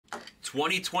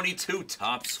2022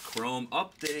 Topps Chrome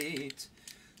Update.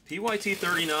 PYT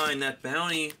 39, that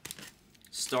bounty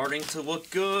starting to look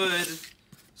good.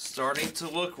 Starting to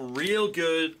look real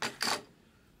good.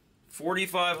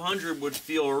 4,500 would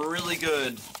feel really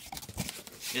good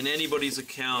in anybody's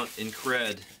account in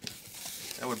cred.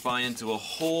 That would buy into a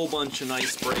whole bunch of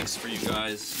nice breaks for you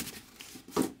guys.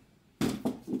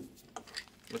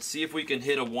 Let's see if we can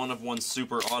hit a 1-of-1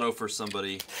 super auto for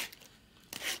somebody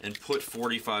and put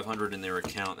 4,500 in their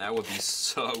account. That would be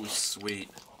so sweet.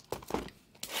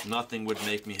 Nothing would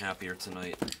make me happier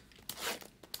tonight.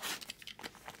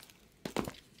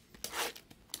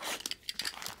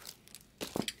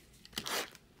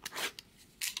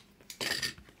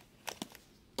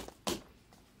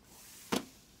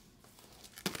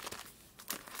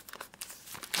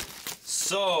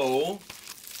 So,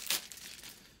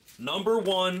 number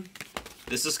one,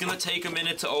 this is going to take a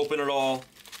minute to open it all.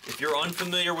 If you're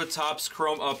unfamiliar with Topps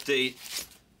Chrome Update,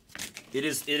 it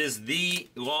is the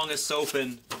longest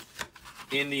open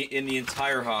in the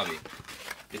entire hobby.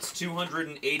 It's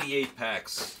 288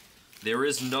 packs. There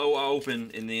is no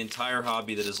open in the entire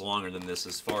hobby that is longer than this,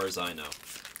 as far as I know.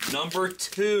 Number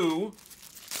two,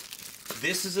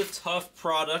 this is a tough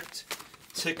product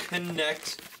to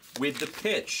connect with the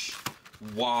pitch.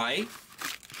 Why?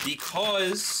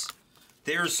 Because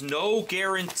there's no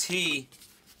guarantee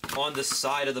on the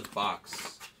side of the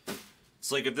box. It's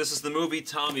like if this is the movie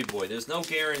Tommy Boy, there's no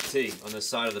guarantee on the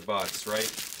side of the box, right?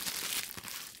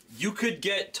 You could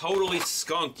get totally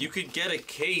skunked. You could get a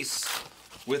case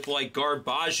with like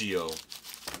Garbaggio,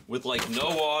 with like no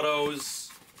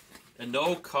autos and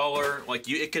no color. Like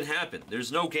it can happen.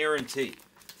 There's no guarantee.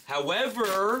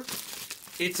 However,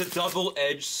 it's a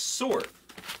double-edged sword.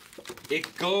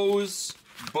 It goes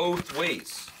both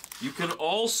ways. You can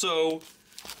also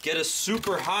get a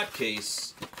super hot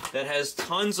case that has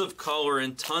tons of color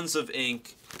and tons of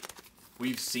ink.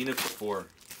 We've seen it before.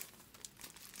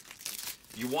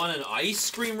 You want an ice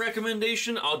cream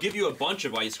recommendation? I'll give you a bunch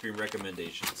of ice cream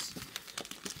recommendations.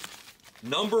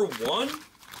 Number one,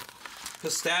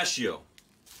 pistachio.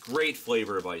 Great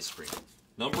flavor of ice cream.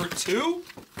 Number two,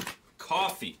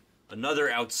 coffee.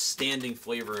 Another outstanding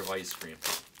flavor of ice cream.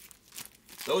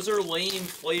 Those are lame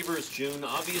flavors, June.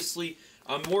 Obviously,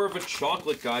 I'm more of a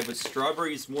chocolate guy, but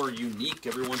strawberry is more unique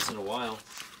every once in a while.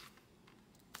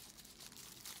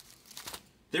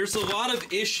 There's a lot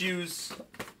of issues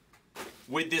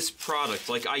with this product.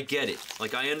 Like, I get it.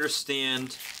 Like, I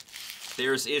understand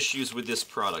there's issues with this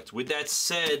product. With that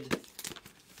said,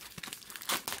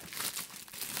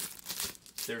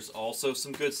 there's also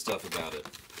some good stuff about it.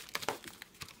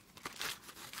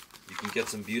 You can get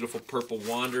some beautiful purple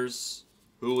Wanders,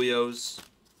 Julios.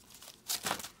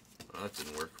 Oh, that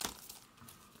didn't work.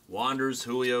 Wanders,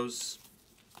 Julios,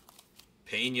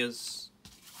 Peñas,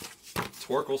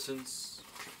 Torkelsons.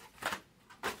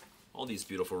 All these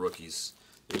beautiful rookies.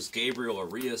 There's Gabriel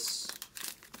Arias.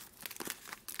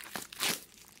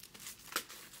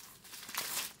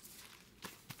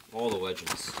 All the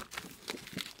legends.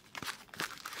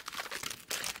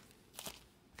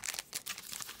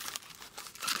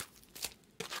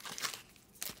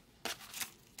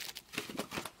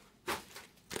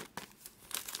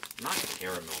 Not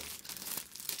caramel.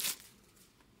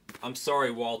 I'm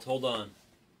sorry, Walt. Hold on.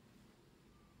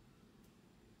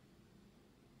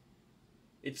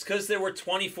 It's because there were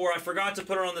 24. I forgot to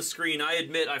put it on the screen. I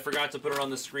admit I forgot to put it on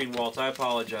the screen, Walt. I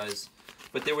apologize.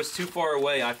 But there was too far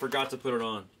away. I forgot to put it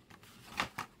on.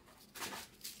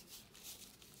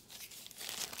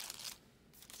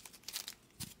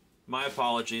 My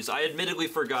apologies. I admittedly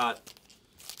forgot.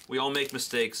 We all make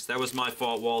mistakes. That was my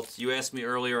fault, Walt. You asked me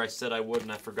earlier. I said I would,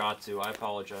 and I forgot to. I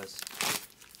apologize.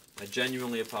 I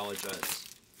genuinely apologize.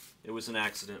 It was an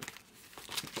accident.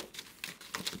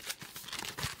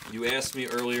 You asked me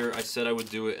earlier. I said I would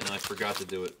do it, and I forgot to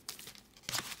do it.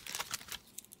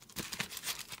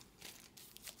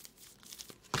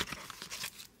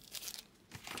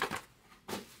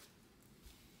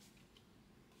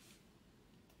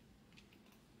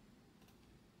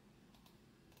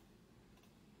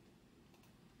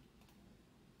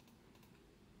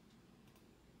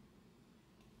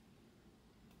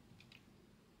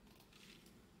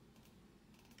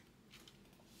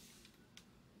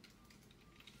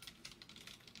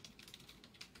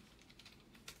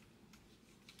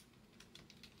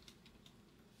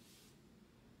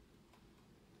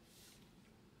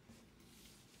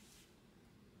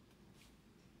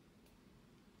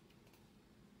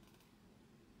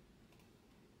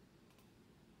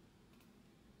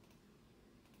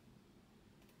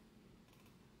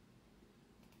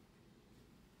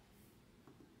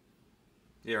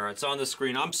 Yeah, it's on the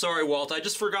screen. I'm sorry, Walt. I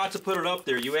just forgot to put it up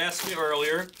there. You asked me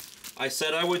earlier. I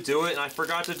said I would do it, and I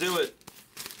forgot to do it.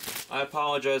 I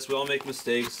apologize. We all make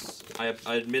mistakes. I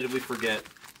admittedly forget.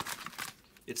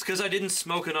 It's because I didn't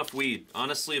smoke enough weed.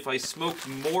 Honestly, if I smoked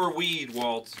more weed,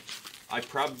 Walt, I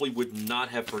probably would not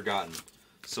have forgotten.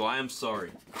 So I am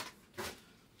sorry.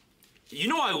 You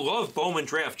know I love Bowman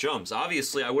Draft Jumps.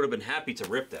 Obviously, I would have been happy to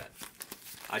rip that.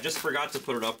 I just forgot to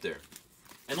put it up there.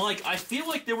 And, like, I feel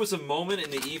like there was a moment in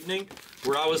the evening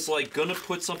where I was, like, gonna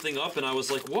put something up, and I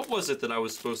was like, what was it that I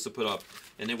was supposed to put up?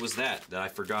 And it was that I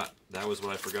forgot. That was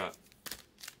what I forgot.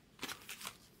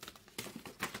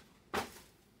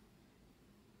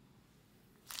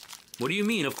 What do you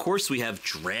mean? Of course we have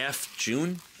Draft,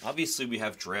 June. Obviously we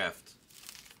have Draft.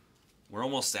 We're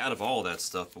almost out of all that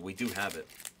stuff, but we do have it.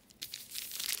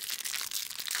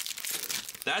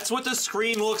 That's what the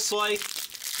screen looks like.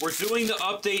 We're doing the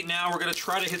update now. We're going to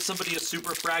try to hit somebody a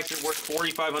super fraction worth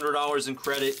 $4,500 in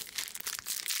credit.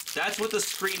 That's what the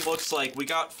screen looks like. We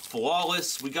got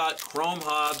Flawless. We got Chrome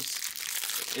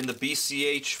Hobbs in the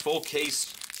BCH full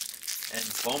case. And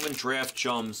Bowman Draft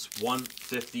Jums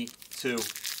 152.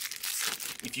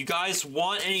 If you guys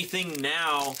want anything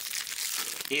now,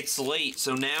 it's late.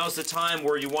 So now's the time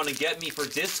where you want to get me for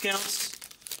discounts.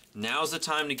 Now's the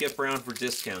time to get Brown for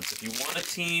discounts. If you want a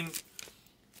team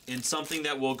in something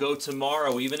that will go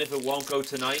tomorrow, even if it won't go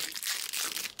tonight,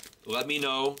 let me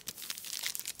know.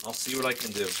 I'll see what I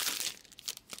can do.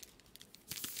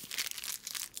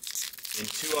 In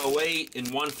 208, in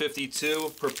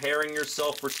 152, preparing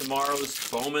yourself for tomorrow's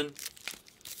Bowman.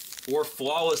 Or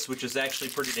Flawless, which is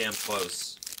actually pretty damn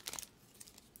close.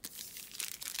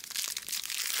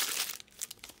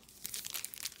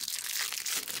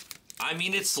 I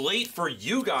mean, it's late for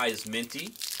you guys,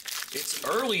 Minty. It's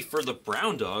early for the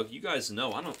brown dog. You guys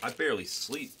know I barely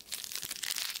sleep.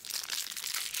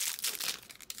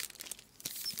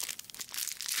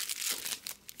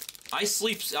 I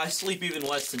sleep even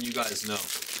less than you guys know.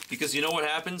 Because you know what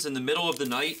happens? In the middle of the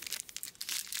night,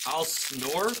 I'll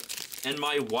snore and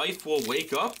my wife will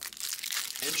wake up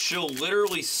and she'll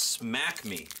literally smack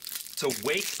me to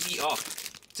wake me up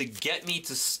to get me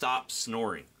to stop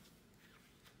snoring.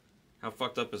 How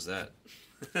fucked up is that?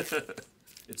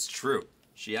 It's true.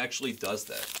 She actually does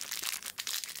that.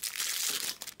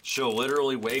 She'll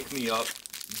literally wake me up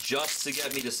just to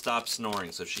get me to stop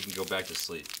snoring so she can go back to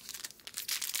sleep.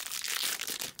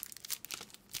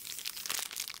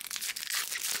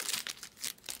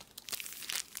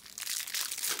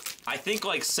 I think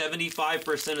like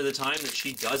 75% of the time that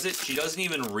she does it, she doesn't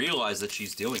even realize that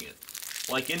she's doing it.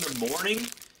 Like in the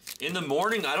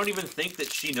morning, I don't even think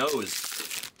that she knows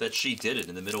that she did it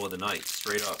in the middle of the night,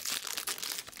 straight up.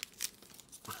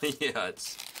 Yeah,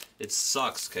 it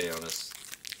sucks, Kaonis.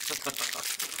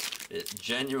 It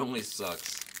genuinely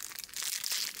sucks.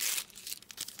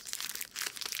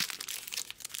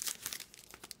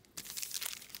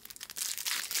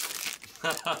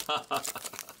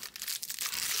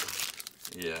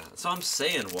 Yeah, that's what I'm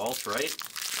saying, Walt, right?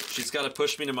 She's got to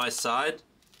push me to my side.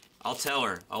 I'll tell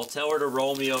her. I'll tell her to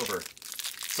roll me over.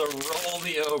 So roll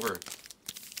me over.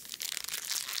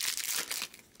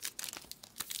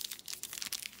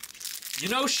 You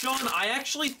know, Sean, I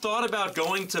actually thought about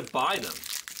going to buy them.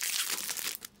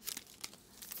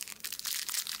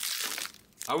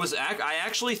 I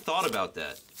actually thought about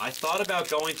that. I thought about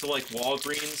going to like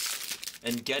Walgreens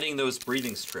and getting those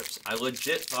breathing strips. I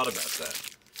legit thought about that.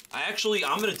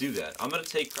 I'm gonna do that. I'm gonna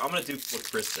do what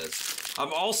Chris says. I'm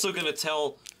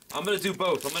gonna do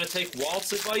both. I'm gonna take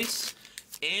Walt's advice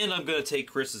and I'm gonna take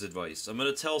Chris's advice. I'm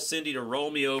gonna tell Cindy to roll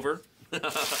me over. And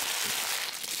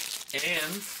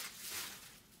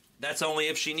that's only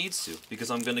if she needs to, because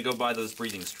I'm gonna go buy those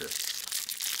breathing strips.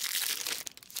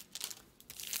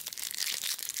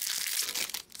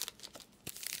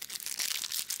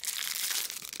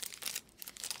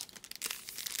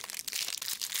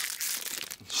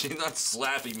 She's not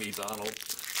slapping me, Donald.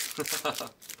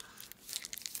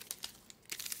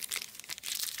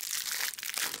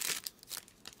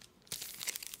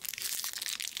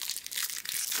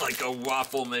 Like a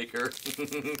waffle maker.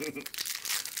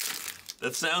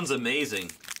 That sounds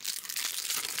amazing.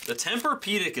 The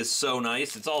Tempur-Pedic is so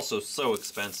nice. It's also so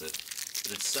expensive,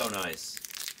 but it's so nice.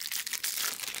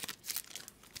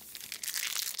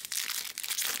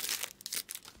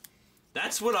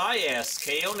 That's what I asked.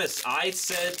 Kaonis, I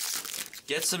said,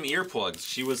 get some earplugs.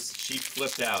 She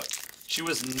flipped out. She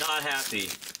was not happy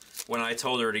when I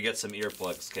told her to get some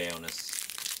earplugs, Kaonis.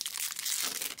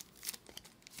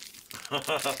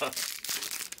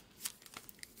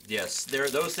 Yes,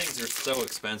 those things are so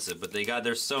expensive, but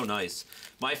they're so nice.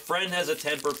 My friend has a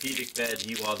Tempur-Pedic bed.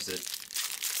 He loves it.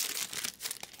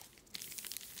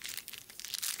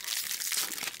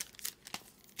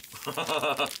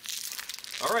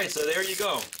 All right, so there you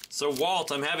go. So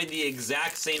Walt, I'm having the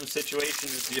exact same situation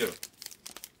as you.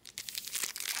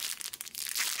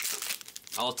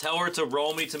 I'll tell her to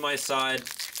roll me to my side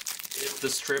if the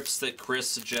strips that Chris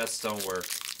suggests don't work.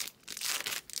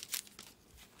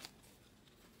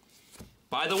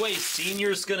 By the way,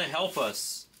 Senior's going to help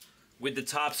us with the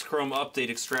Topps Chrome Update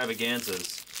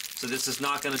extravaganzas. So this is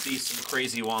not going to be some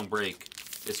crazy long break.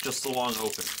 It's just a long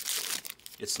open.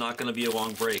 It's not going to be a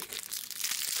long break.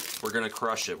 We're going to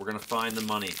crush it. We're going to find the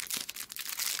money.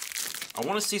 I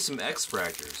want to see some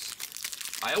X-Fractors.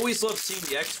 I always love seeing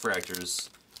the X-Fractors.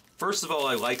 First of all,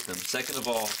 I like them. Second of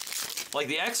all, like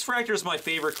the X-Fractor is my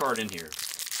favorite card in here.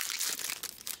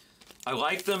 I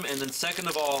like them, and then second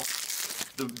of all,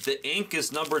 the ink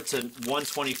is numbered to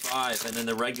 125, and then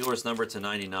the regular is numbered to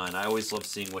 99. I always love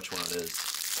seeing which one it is.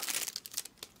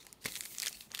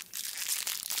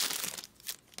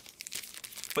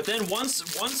 But then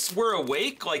once we're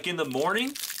awake, like in the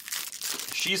morning,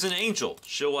 she's an angel.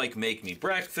 She'll like make me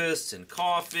breakfast and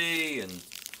coffee, and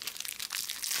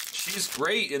she's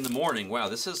great in the morning. Wow,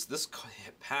 this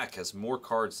pack has more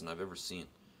cards than I've ever seen.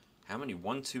 How many?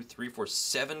 1, 2, 3, 4,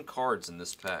 7 cards in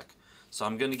this pack. So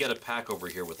I'm going to get a pack over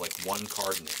here with like 1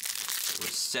 card in it.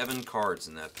 There's 7 cards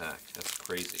in that pack. That's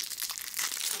crazy.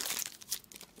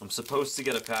 I'm supposed to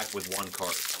get a pack with 1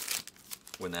 card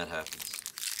when that happens.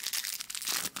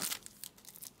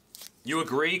 You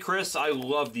agree, Chris? I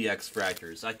love the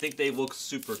X-Fractors. I think they look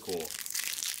super cool.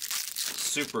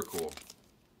 Super cool.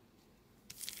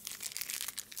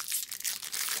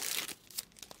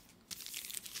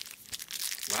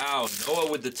 Wow,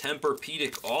 Noah with the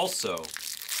Tempur-Pedic also.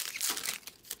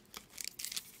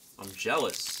 I'm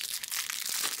jealous.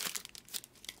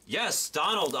 Yes,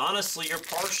 Donald, honestly, you're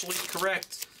partially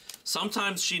correct.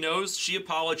 Sometimes she knows, she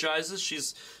apologizes.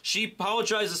 She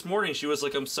apologized this morning. She was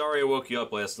like, I'm sorry I woke you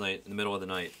up last night in the middle of the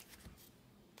night.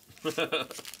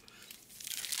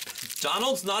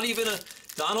 Donald's not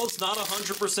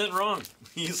 100% wrong.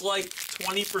 He's like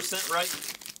 20% right.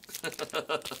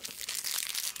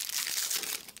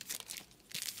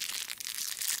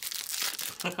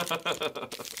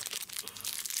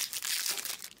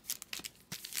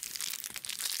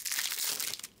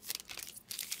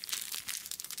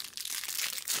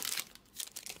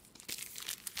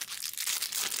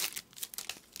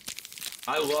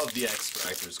 I love the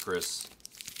X-Fractors, Chris.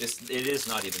 It is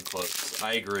not even close.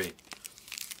 I agree.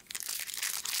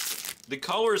 The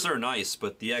colors are nice,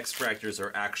 but the X-Fractors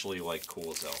are actually, like,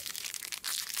 cool as hell.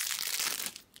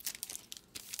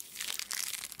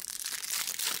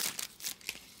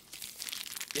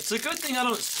 It's a good thing I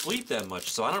don't sleep that much,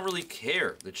 so I don't really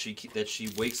care that she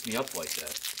wakes me up like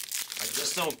that. I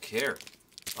just don't care.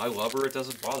 I love her. It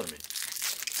doesn't bother me.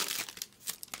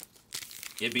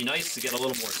 It'd be nice to get a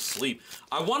little more sleep.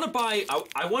 I want to buy...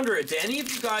 I wonder, do any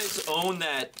of you guys own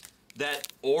that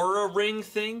Aura ring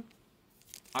thing?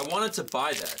 I wanted to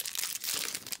buy that.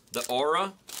 The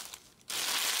Aura.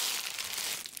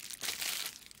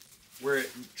 Where it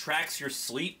tracks your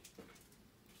sleep.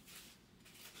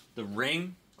 The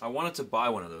ring. I wanted to buy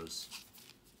one of those.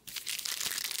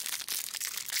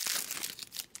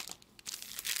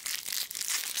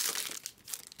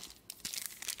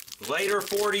 Later,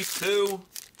 42.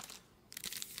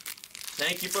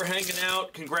 Thank you for hanging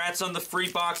out. Congrats on the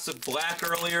free box of black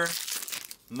earlier.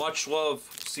 Much love.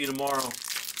 See you tomorrow.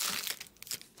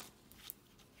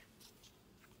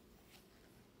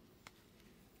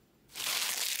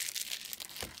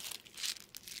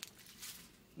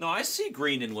 No, I see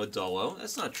green in Lodolo.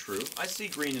 That's not true. I see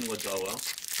green in Lodolo.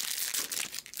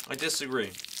 I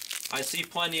disagree. I see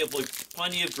plenty of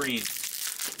green.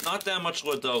 Not that much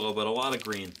Lodolo, but a lot of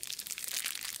green.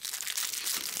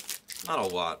 Not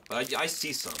a lot, but I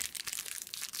see some.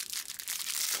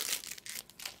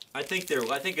 I think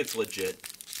it's legit.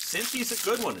 Cynthi's a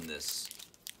good one in this.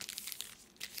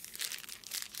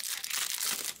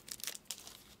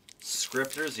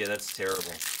 Scripters? Yeah, that's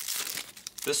terrible.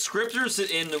 The scripters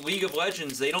in the League of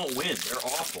Legends, they don't win. They're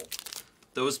awful.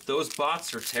 Those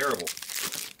bots are terrible.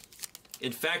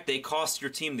 In fact, they cost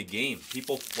your team the game.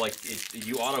 People, like,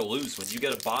 you auto lose. When you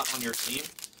get a bot on your team,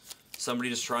 somebody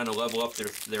just trying to level up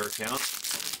their account,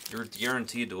 you're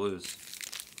guaranteed to lose.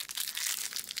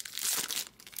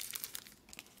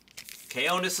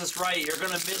 Kaonis is right. You're going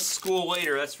to miss school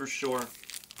later, that's for sure.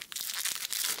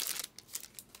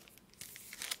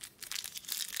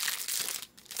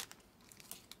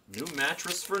 New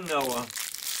mattress for Noah.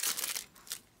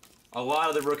 A lot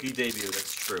of the rookie debut,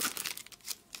 that's true.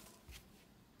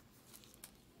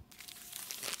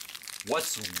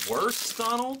 What's worse,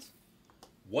 Donald?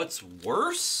 What's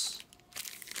worse?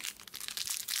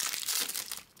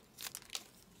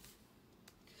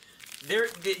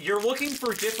 You're looking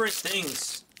for different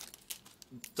things,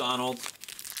 Donald.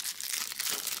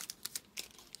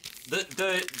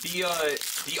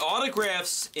 The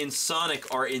autographs in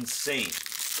Sonic are insane.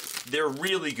 They're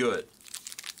really good.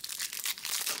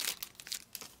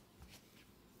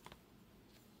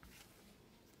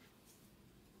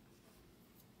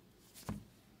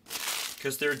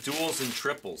 Because they're duals and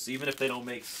triples. Even if they don't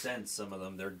make sense, some of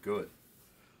them, they're good.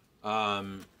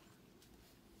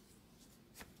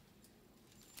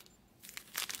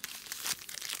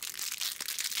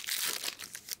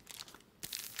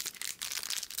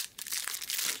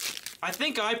 I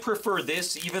think I prefer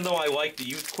this, even though I like the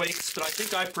Youthquakes, but I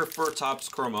think I prefer Topps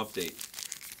Chrome Update.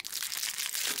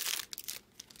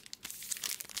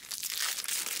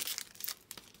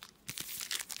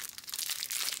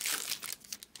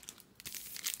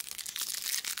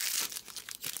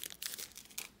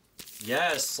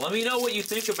 Yes, let me know what you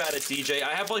think about it, DJ.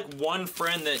 I have like one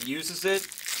friend that uses it.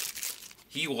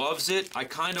 He loves it. I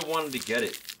kind of wanted to get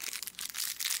it.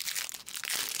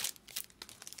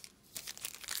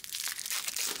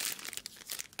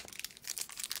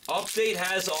 Update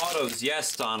has autos,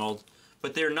 yes, Donald,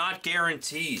 but they're not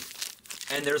guaranteed.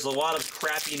 And there's a lot of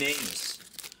crappy names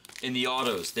in the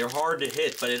autos. They're hard to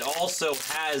hit, but it also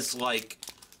has, like,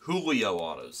 Julio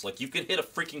autos. Like, you can hit a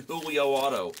freaking Julio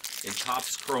auto in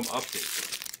Topps Chrome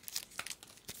Update.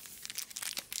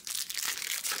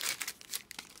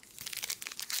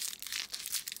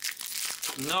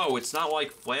 No, it's not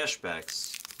like flashbacks.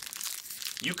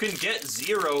 You can get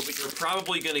 0, but you're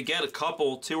probably going to get a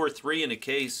couple, 2 or 3 in a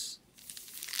case.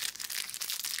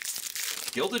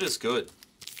 Gilded is good.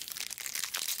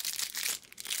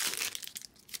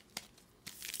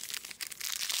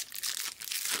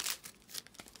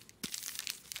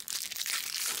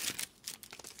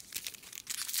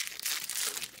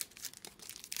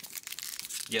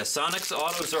 Yeah, Sonic's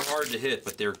autos are hard to hit,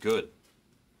 but they're good.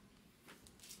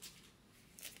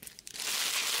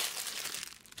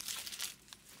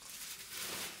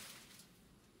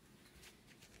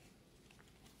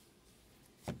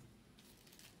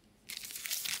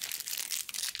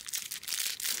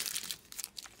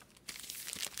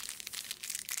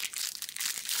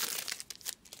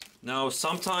 No,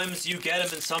 sometimes you get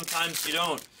them and sometimes you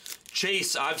don't.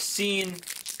 Chase, I've seen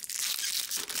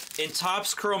in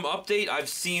Topps Chrome Update, I've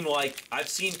seen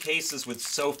cases with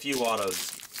so few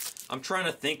autos. I'm trying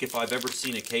to think if I've ever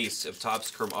seen a case of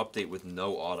Topps Chrome Update with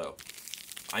no auto.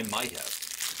 I might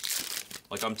have.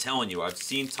 Like, I'm telling you, I've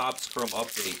seen Topps Chrome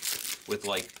Update with,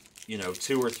 like, you know,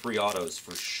 2 or 3 autos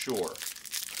for sure.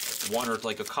 Like,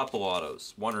 like a couple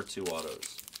autos. 1 or 2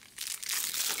 autos.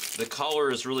 The color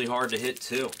is really hard to hit,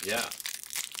 too. Yeah.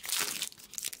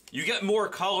 You get more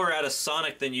color out of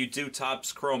Sonic than you do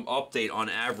Topps Chrome Update on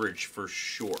average, for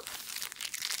sure.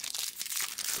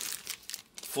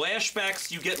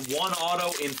 Flashbacks, you get 1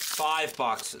 auto in 5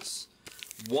 boxes.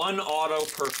 1 auto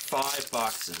per 5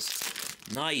 boxes.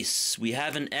 Nice. We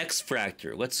have an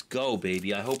X-Fractor. Let's go,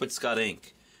 baby. I hope it's got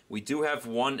ink. We do have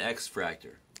 1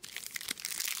 X-Fractor.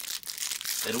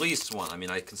 At least 1. I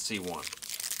mean, I can see 1.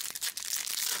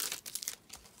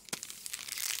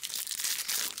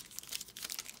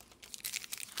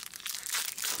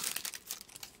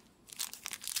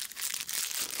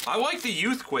 I like the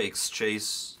Youthquakes,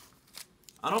 Chase.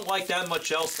 I don't like that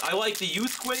much else. I like the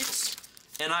Youthquakes,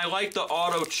 and I like the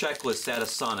auto checklist out of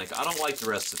Sonic. I don't like the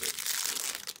rest of it.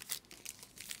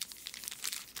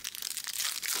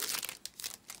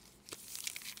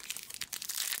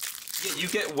 Yeah, you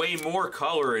get way more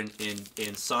color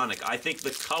in Sonic. I think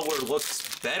the color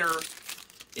looks better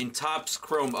in Topps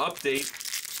Chrome Update.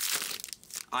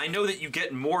 I know that you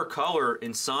get more color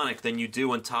in Sonic than you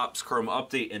do in Topps Chrome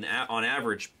Update on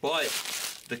average, but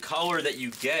the color that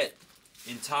you get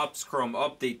in Topps Chrome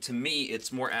Update, to me,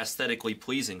 it's more aesthetically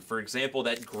pleasing. For example,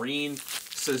 that green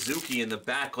Suzuki in the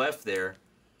back left there,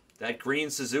 that green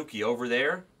Suzuki over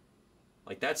there,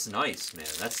 like, that's nice, man.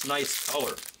 That's nice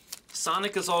color.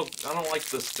 Sonic is all, I don't like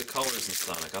the colors in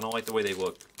Sonic. I don't like the way they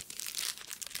look.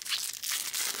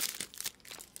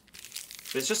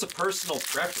 But it's just a personal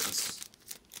preference.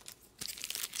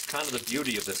 Kind of the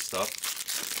beauty of this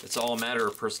stuff. It's all a matter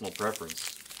of personal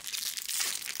preference.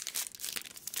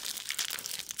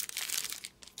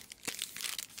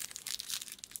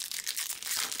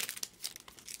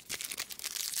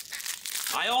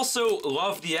 I also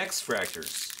love the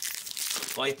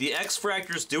X-Fractors. Like, the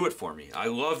X-Fractors do it for me. I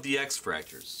love the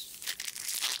X-Fractors.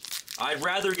 I'd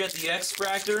rather get the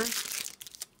X-Fractor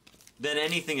than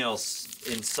anything else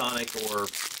in Sonic or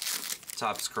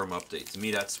Topps Chrome Update. To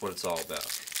me, that's what it's all about.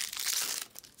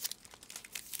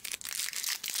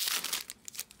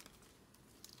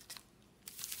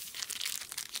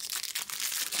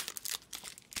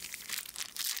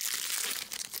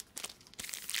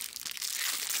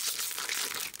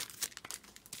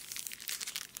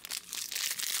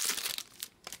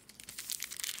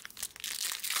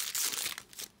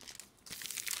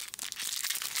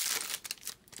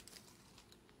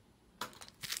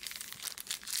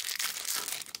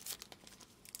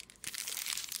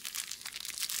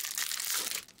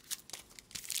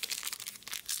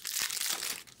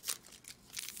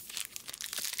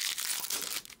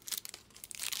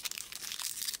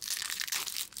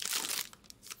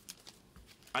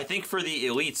 I think for the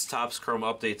Elites, Topps Chrome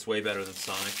Update's way better than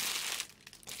Sonic.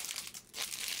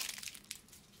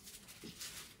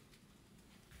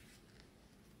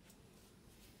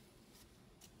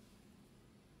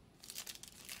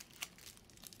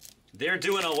 They're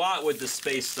doing a lot with the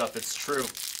space stuff, it's true.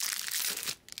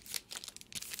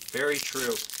 Very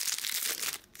true.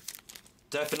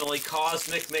 Definitely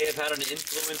Cosmic may have had an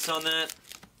influence on that.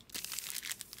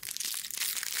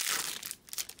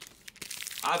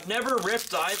 I've never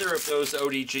ripped either of those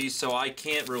ODGs, so I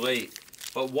can't relate.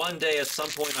 But one day, at some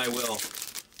point, I will.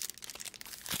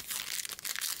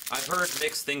 I've heard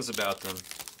mixed things about them.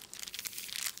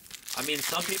 I mean,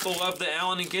 some people love the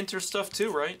Allen and Ginter stuff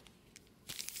too, right?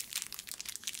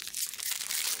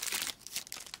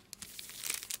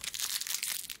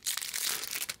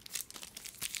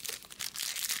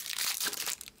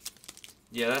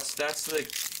 Yeah, that's the...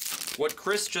 What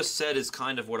Chris just said is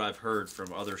kind of what I've heard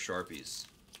from other Sharpies.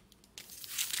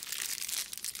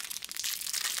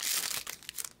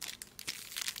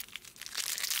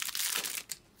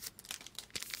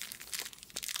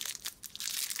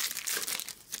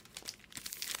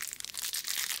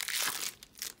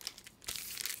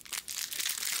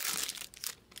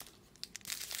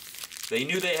 They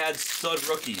knew they had stud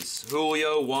rookies.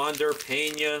 Julio, Wander,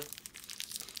 Pena.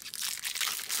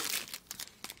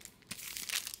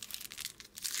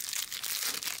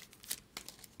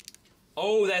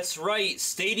 Oh, that's right.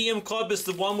 Stadium Club is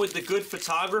the one with the good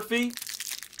photography.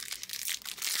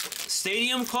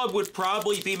 Stadium Club would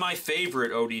probably be my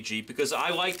favorite ODG because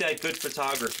I like that good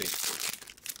photography.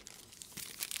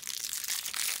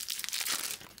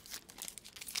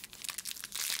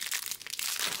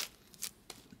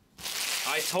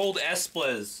 I told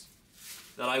Esplez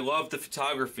that I loved the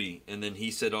photography, and then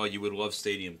he said, oh, you would love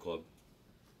Stadium Club.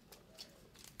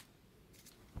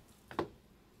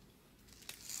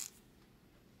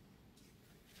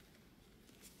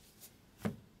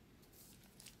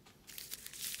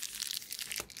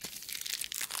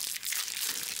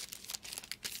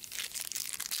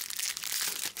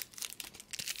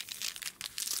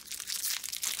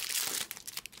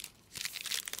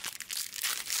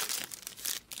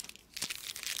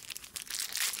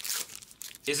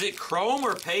 Is it chrome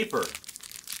or paper?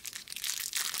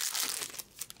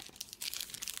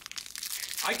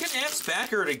 I can ask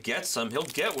Backer to get some. He'll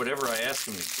get whatever I ask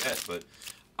him to get, but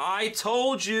I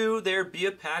told you there'd be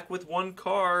a pack with one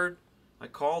card. I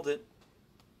called it.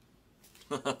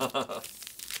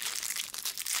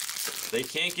 They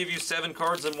can't give you 7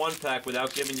 cards in one pack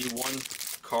without giving you 1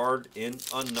 card in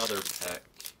another pack.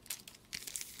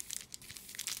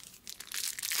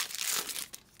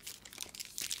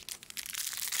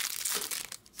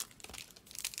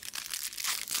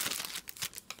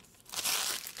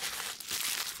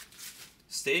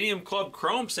 Stadium Club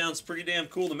Chrome sounds pretty damn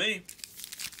cool to me.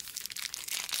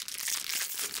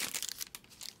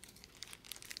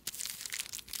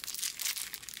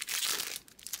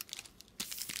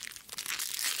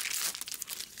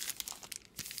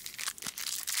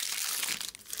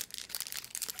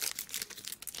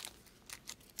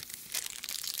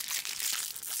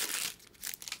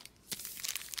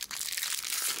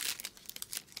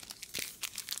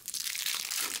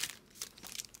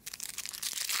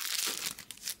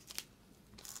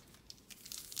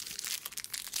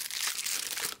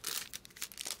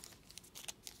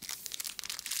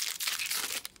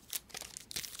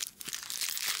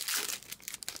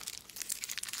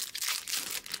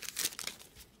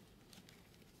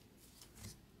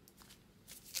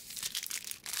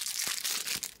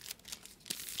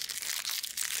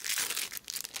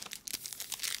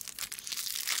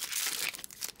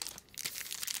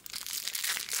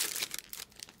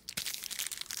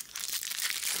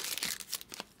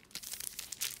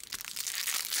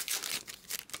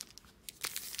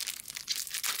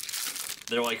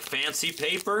 They're like fancy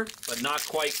paper, but not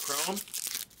quite chrome.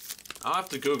 I'll have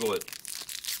to Google it.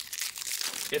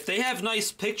 If they have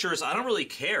nice pictures, I don't really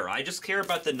care. I just care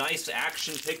about the nice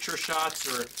action picture shots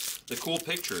or the cool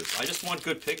pictures. I just want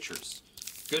good pictures,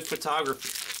 good photography.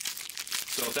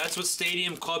 So if that's what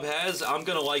Stadium Club has, I'm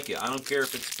gonna like it. I don't care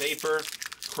if it's paper,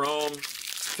 chrome,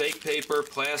 fake paper,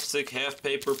 plastic, half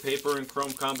paper, paper and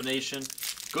chrome combination.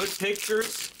 Good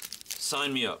pictures,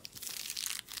 sign me up.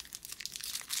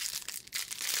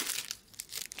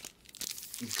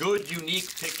 Good,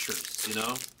 unique pictures, you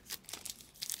know?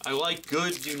 I like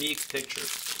good, unique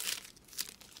pictures.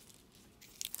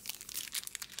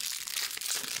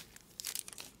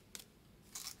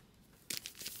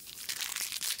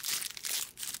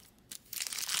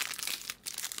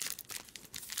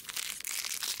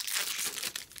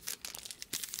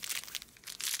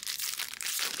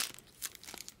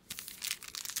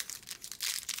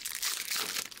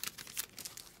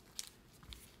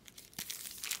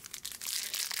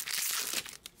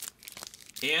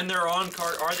 And they're on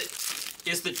card.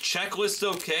 Is the checklist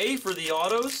okay for the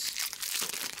autos?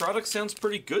 Product sounds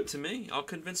pretty good to me. I'll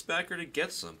convince Backer to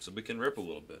get some so we can rip a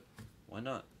little bit. Why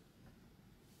not?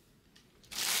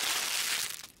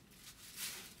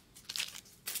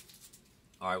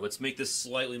 Alright, let's make this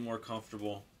slightly more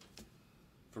comfortable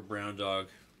for Brown Dog.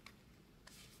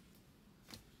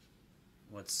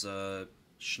 Let's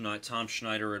Tom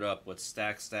Schneider it up. Let's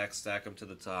stack them to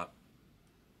the top.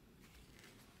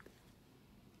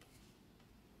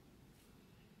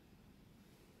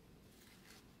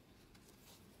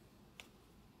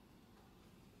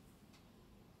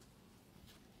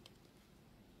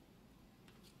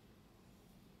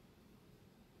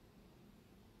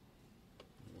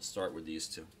 We'll start with these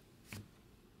two.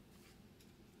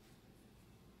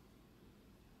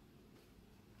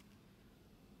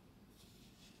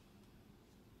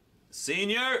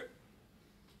 Senior!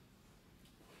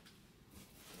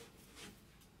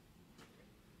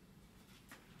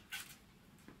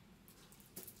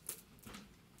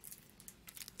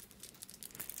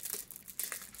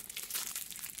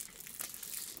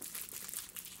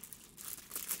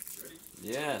 Ready?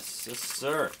 Yes,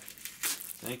 sir.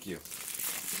 Thank you.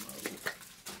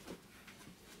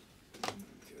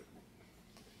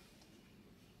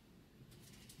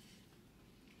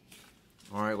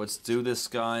 Alright, let's do this,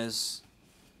 guys.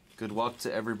 Good luck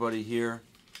to everybody here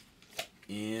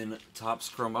in Topps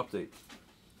Chrome Update.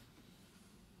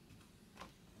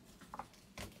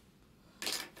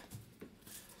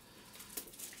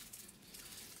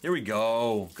 Here we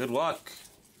go. Good luck.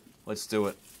 Let's do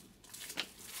it.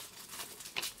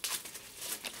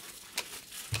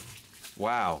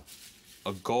 Wow.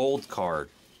 A gold card.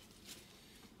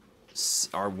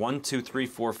 Our 1, 2, 3,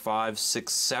 4, 5,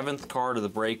 6, 7th card of the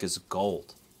break is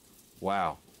gold.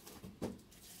 Wow.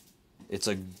 It's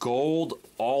a gold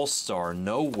all-star.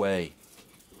 No way.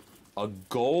 A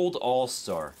gold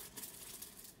all-star.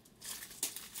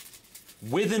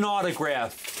 With an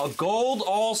autograph. A gold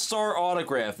all-star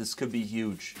autograph. This could be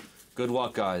huge. Good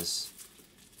luck, guys.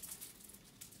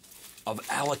 Of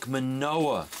Alek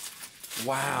Manoah.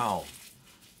 Wow.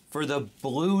 For the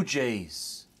Blue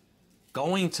Jays.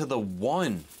 Going to the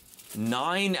 1.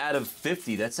 9 out of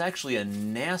 50. That's actually a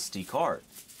nasty card.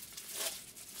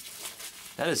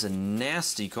 That is a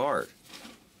nasty card.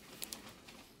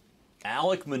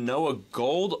 Alek Manoah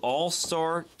Gold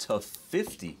All-Star to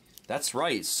 50. That's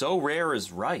right. So rare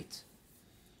is right.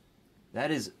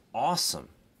 That is awesome.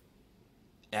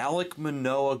 Alek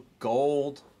Manoah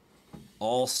Gold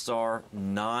All-Star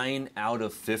 9 out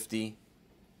of 50.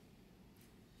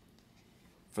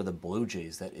 For the Blue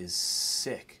Jays, that is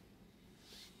sick.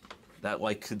 That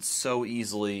could so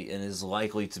easily and is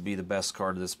likely to be the best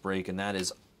card of this break, and that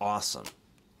is awesome.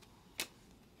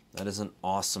 That is an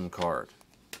awesome card.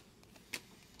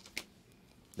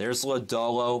 There's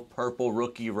Lodolo, purple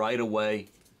rookie right away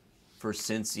for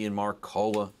Cincy and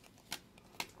Marcola.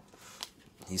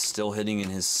 He's still hitting in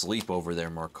his sleep over there,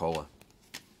 Marcola.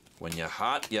 When you're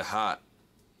hot, you're hot.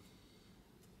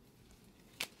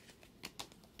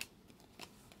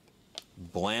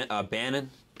 Bannon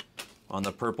on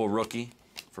the purple rookie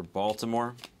for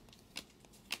Baltimore.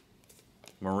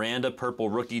 Miranda, purple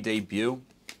rookie debut.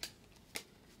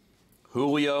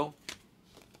 Julio.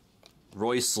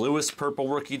 Royce Lewis, purple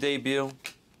rookie debut.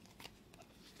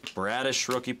 Bradish,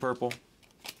 rookie purple.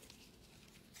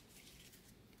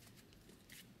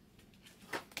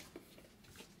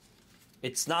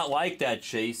 It's not like that,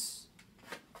 Chase.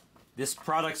 This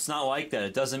product's not like that.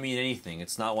 It doesn't mean anything.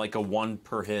 It's not like a 1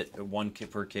 per hit, a 1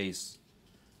 per case.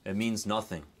 It means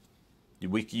nothing.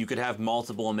 You could have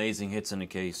multiple amazing hits in a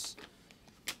case.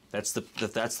 That's the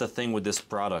thing with this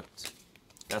product.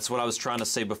 That's what I was trying to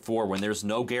say before. When there's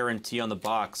no guarantee on the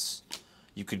box,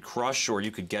 you could crush or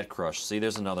you could get crushed. See,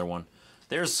 there's another one.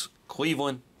 There's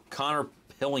Cleveland, Connor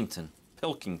Pilkington.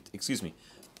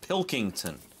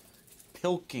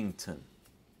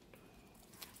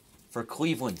 For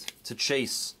Cleveland to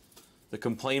Chase. The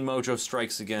Complain Mojo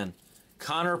strikes again.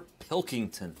 Connor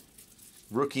Pilkington.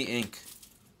 Rookie ink.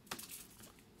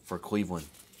 For Cleveland.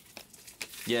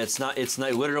 Yeah, it's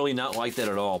literally not like that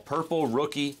at all. Purple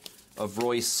rookie of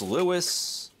Royce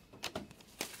Lewis.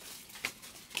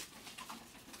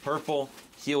 Purple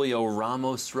Helio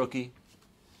Ramos rookie.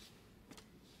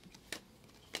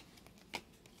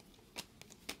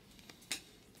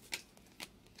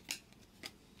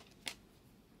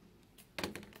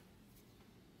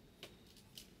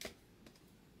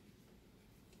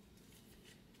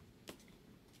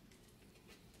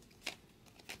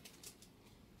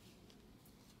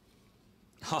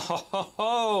 Ho ho ho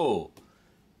ho!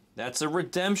 That's a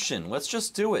redemption. Let's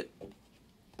just do it.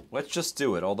 Let's just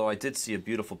do it. Although I did see a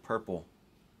beautiful purple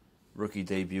rookie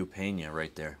debut Pena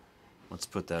right there. Let's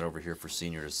put that over here for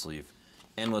Senior to sleeve.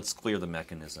 And let's clear the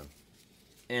mechanism.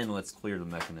 And let's clear the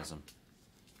mechanism.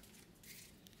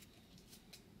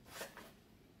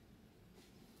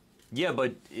 Yeah,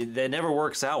 but that never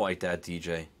works out like that,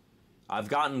 DJ. I've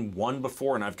gotten one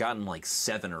before, and I've gotten like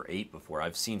 7 or 8 before.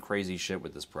 I've seen crazy shit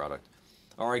with this product.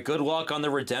 All right, good luck on the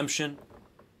redemption.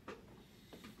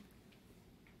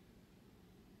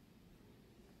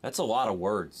 That's a lot of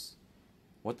words.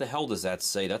 What the hell does that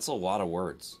say? That's a lot of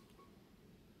words.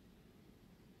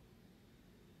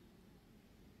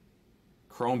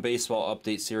 Chrome Baseball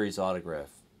Update Series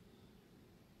autograph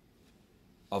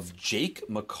of Jake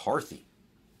McCarthy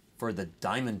for the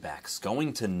Diamondbacks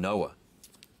going to Noah.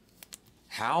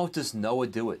 How does Noah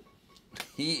do it?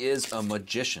 He is a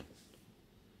magician.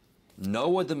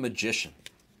 Noah the magician.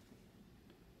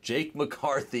 Jake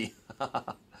McCarthy.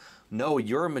 No,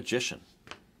 you're a magician.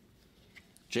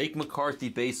 Jake McCarthy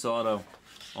base auto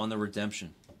on the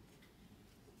redemption.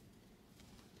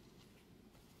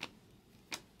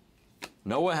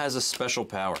 Noah has a special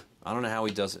power. I don't know how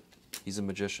he does it. He's a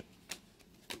magician.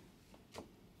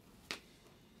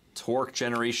 Torque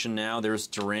generation now. There's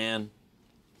Duran.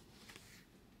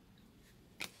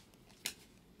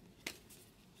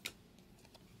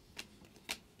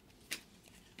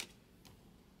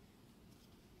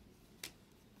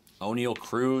 O'Neal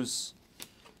Cruz.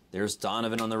 There's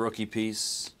Donovan on the rookie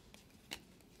piece.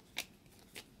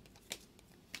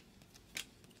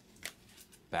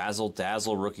 Basil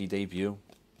Dazzle rookie debut.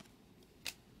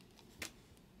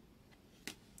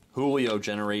 Julio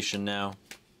generation now.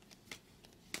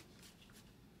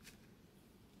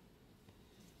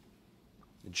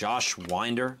 Josh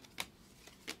Winder.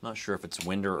 Not sure if it's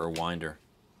Winder or Winder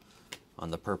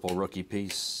on the purple rookie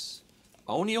piece.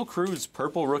 O'Neal Cruz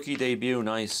purple rookie debut.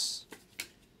 Nice.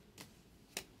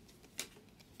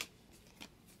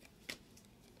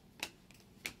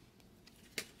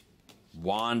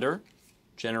 Wander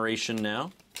generation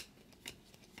now.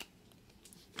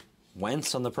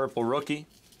 Wentz on the purple rookie.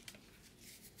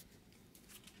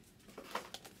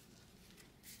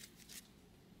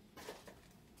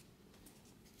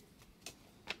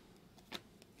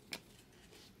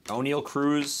 O'Neal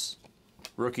Cruz,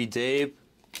 rookie Dave.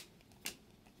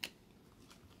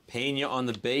 Pena on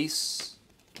the base.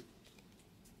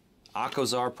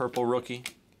 Akozar purple rookie.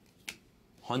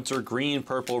 Hunter Green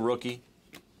purple rookie.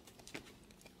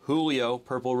 Julio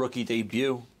purple rookie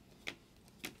debut.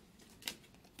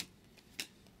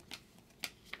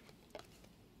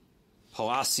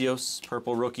 Palacios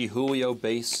purple rookie. Julio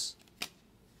base.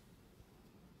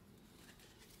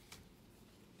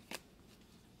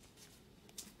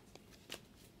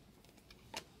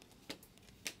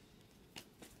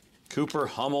 Cooper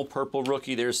Hummel purple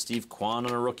rookie. There's Steve Kwan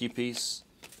on a rookie piece.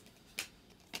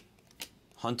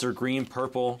 Hunter Green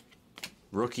purple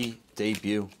rookie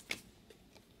debut.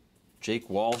 Jake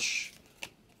Walsh.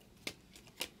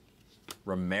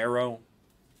 Romero.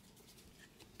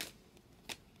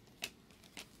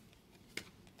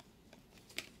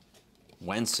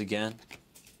 Wentz again.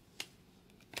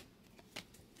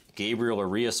 Gabriel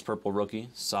Arias purple rookie.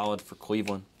 Solid for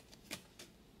Cleveland.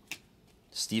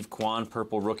 Steve Kwan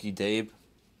purple rookie Dabe.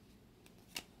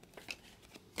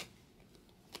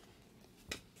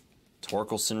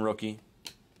 Torkelson rookie.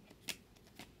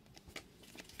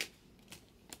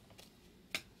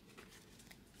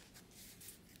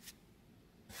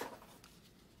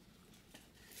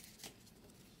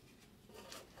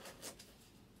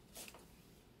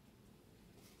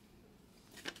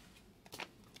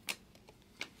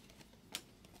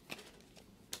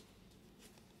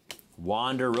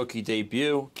 Wander rookie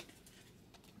debut.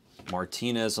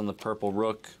 Martinez on the purple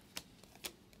rook.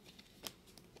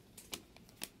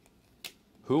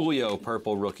 Julio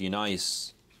purple rookie,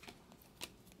 nice.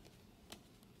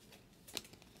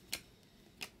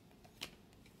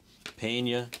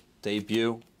 Pena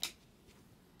debut.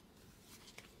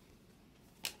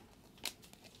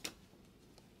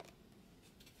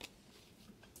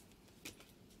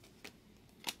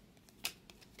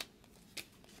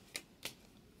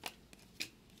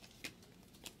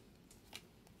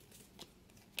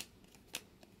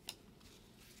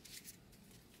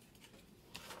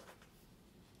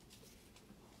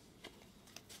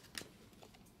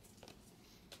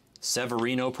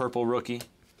 Severino purple rookie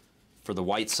for the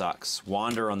White Sox.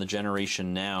 Wander on the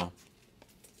generation now.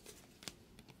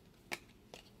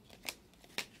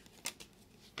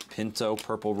 Pinto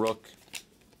purple rook.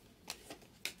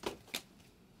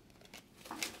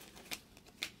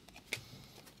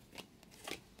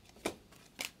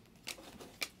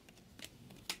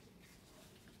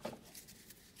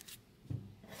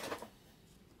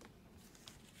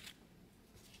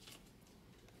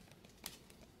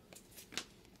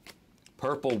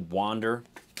 Purple Wander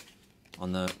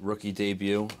on the rookie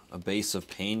debut. A base of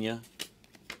Pena.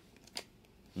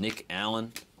 Nick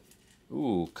Allen.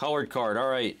 Ooh, colored card. All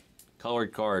right.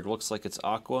 Colored card. Looks like it's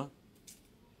aqua.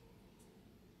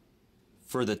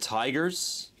 For the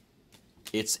Tigers,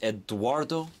 it's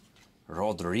Eduardo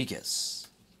Rodriguez.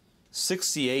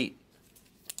 68.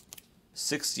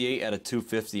 68 out of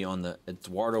 250 on the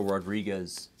Eduardo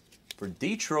Rodriguez. For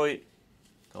Detroit,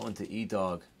 going to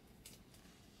E-Dog.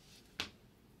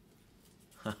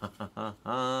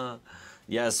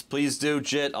 Yes, please do,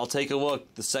 Jit. I'll take a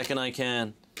look the second I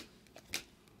can.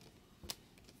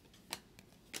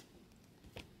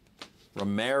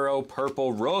 Romero,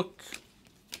 Purple Rook.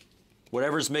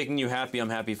 Whatever's making you happy,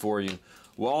 I'm happy for you.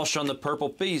 Walsh on the Purple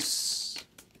Piece.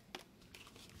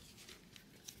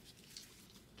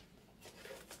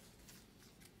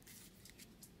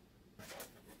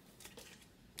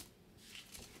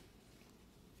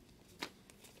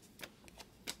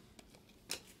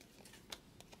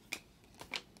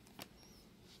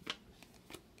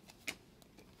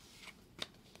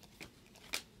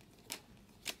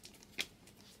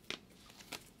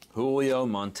 Julio,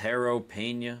 Montero,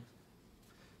 Pena.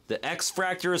 The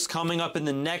X-Fractor is coming up in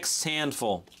the next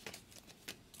handful.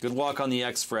 Good luck on the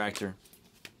X-Fractor.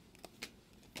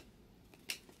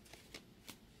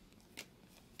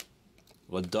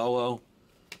 Lodolo,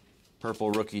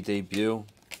 Purple Rookie Debut.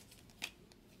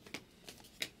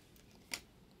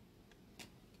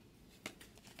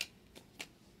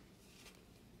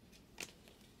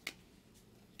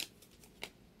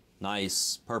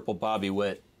 Nice. Purple Bobby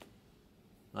Witt.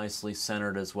 Nicely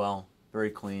centered as well. Very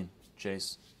clean,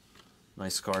 Chase.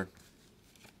 Nice card.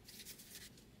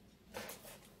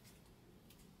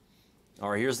 All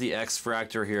right, here's the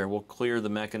X-Fractor here. We'll clear the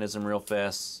mechanism real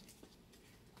fast.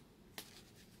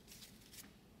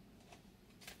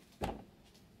 Clear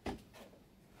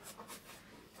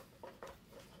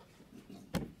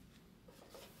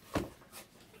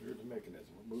the mechanism.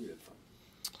 What movie is it from?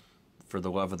 For the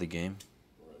love of the game.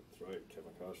 That's right.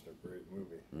 Kevin Costner, great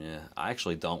movie. Yeah, I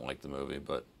actually don't like the movie,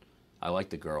 but I like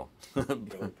the girl. Kelly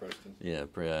Preston. Yeah,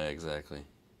 exactly.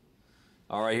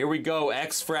 All right, here we go.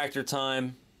 X-Fractor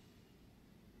time.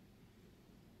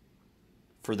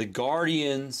 For the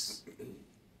Guardians,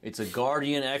 it's a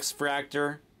Guardian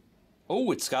X-Fractor.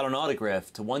 Oh, it's got an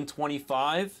autograph to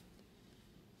 125.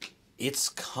 It's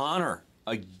Connor.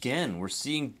 Again, we're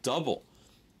seeing double.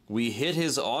 We hit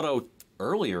his auto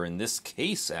earlier in this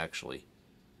case, actually.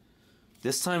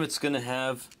 This time it's going to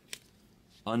have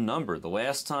a number. The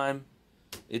last time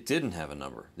it didn't have a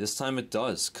number. This time it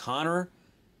does. Connor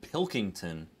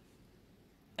Pilkington.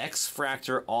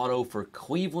 X-Fractor auto for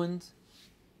Cleveland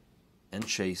and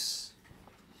Chase.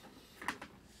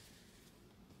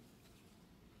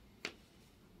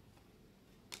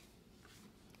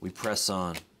 We press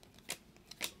on.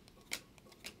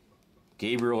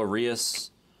 Gabriel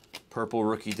Arias, Purple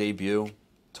Rookie Debut.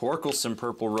 Torkelson,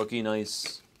 Purple Rookie,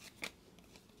 nice.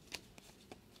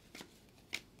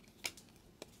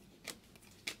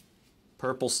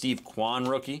 Purple Steve Kwan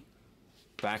Rookie,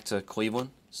 back to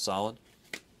Cleveland, solid.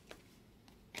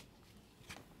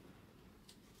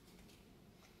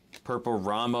 Purple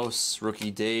Ramos,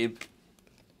 Rookie Dabe.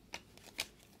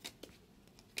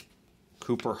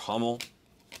 Cooper Hummel.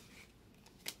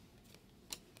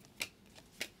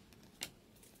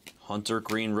 Hunter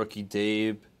Green, Rookie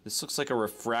Dabe. This looks like a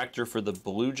refractor for the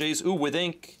Blue Jays. Ooh, with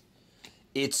ink.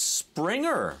 It's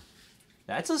Springer.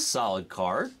 That's a solid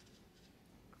card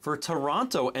for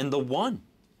Toronto. And the 1.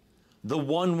 The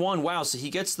 1-1. Wow, so he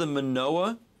gets the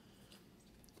Manoah,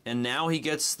 and now he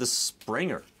gets the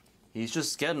Springer. He's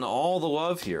just getting all the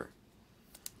love here.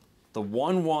 The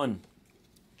 1-1.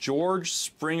 George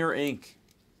Springer ink.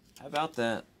 How about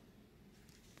that?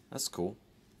 That's cool.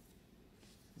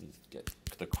 Get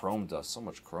the chrome dust. So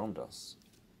much chrome dust.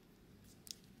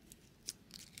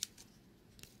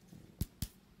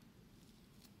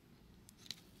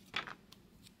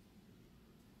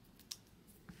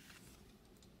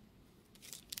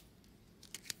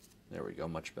 There we go.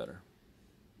 Much better.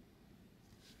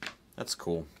 That's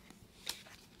cool.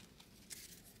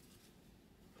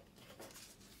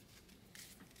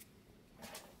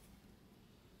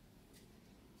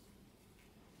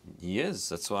 He is.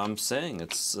 That's what I'm saying.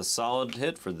 It's a solid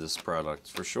hit for this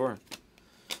product, for sure.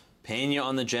 Pena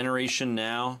on the Generation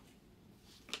Now.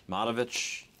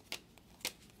 Matovich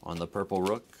on the Purple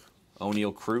Rook.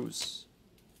 O'Neal Cruz.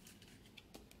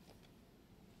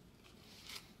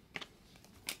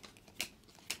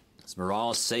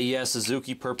 Morales, Seiya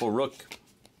Suzuki, Purple Rook.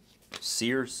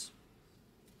 Sears.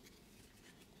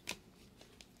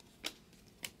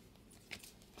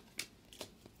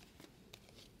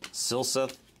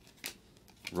 Silseth.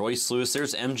 Royce Lewis.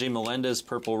 There's MJ Melendez,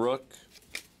 Purple Rook.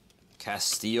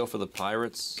 Castillo for the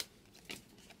Pirates.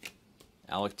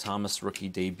 Alek Thomas, rookie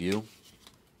debut.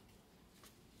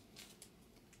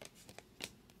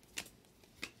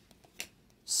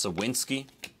 Sawinski.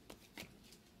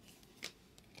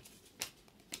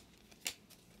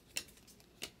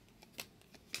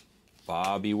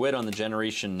 Bobby Witt on the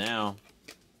Generation Now.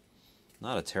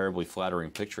 Not a terribly flattering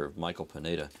picture of Michael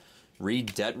Pineda. Reed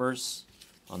Detmers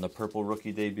on the Purple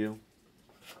rookie debut.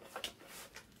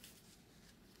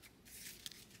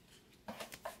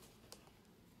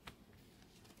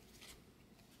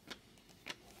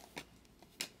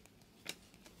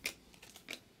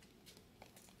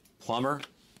 Plummer,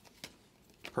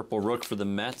 Purple Rook for the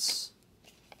Mets.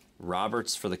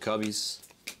 Roberts for the Cubbies.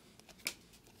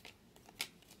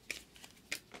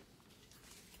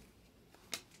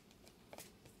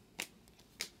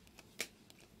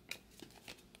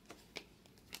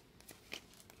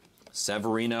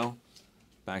 Severino,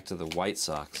 back to the White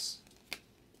Sox.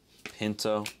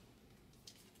 Pinto.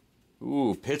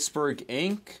 Ooh, Pittsburgh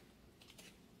ink.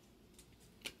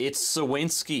 It's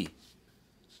Sawinski.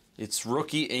 It's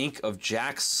rookie ink of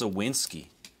Jack Sawinski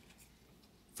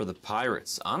for the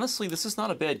Pirates. Honestly, this is not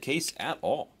a bad case at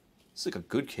all. It's like a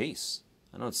good case.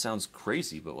 I know it sounds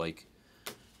crazy, but like,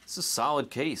 it's a solid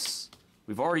case.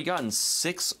 We've already gotten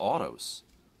 6 autos.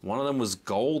 One of them was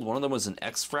gold, one of them was an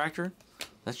X-Fractor.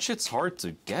 That shit's hard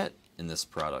to get in this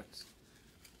product.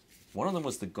 One of them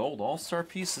was the gold all-star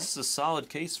piece. This is a solid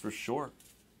case for sure.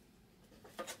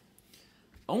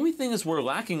 Only thing is we're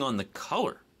lacking on the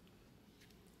color.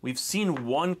 We've seen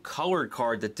 1 colored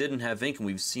card that didn't have ink, and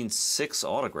we've seen 6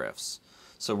 autographs.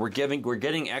 So we're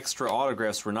getting extra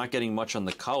autographs. We're not getting much on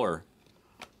the color.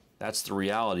 That's the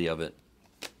reality of it.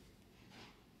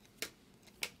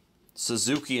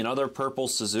 Suzuki, another purple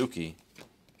Suzuki.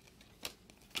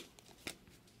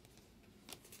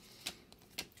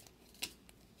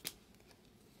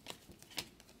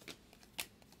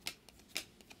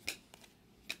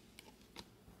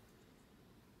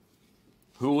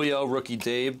 Julio, rookie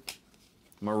Dabe.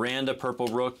 Miranda, Purple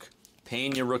Rook.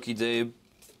 Pena, rookie Dabe.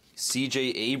 C.J.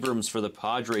 Abrams for the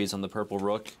Padres on the Purple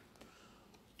Rook.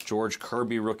 George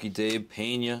Kirby, rookie Dabe.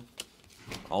 Pena.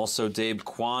 Also Dabe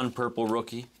Kwan, Purple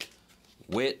Rookie.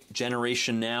 Witt,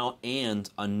 Generation Now, and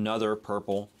another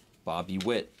purple Bobby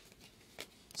Witt.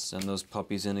 Send those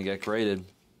puppies in to get graded.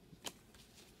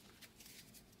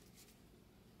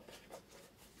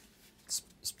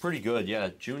 It's pretty good, yeah.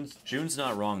 June's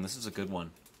not wrong. This is a good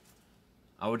one.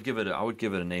 I would give it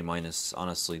an A minus.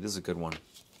 Honestly, this is a good one.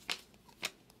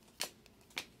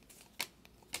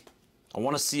 I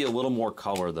want to see a little more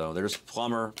color though. There's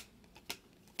Plummer.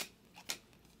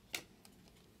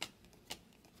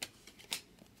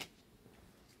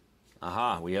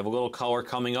 Aha, we have a little color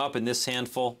coming up in this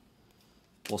handful.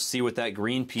 We'll see what that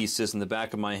green piece is in the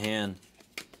back of my hand.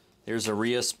 There's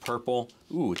Arias purple.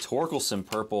 Ooh, Torkelson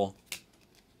purple.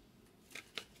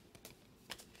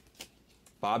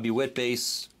 Bobby Witt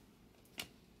base.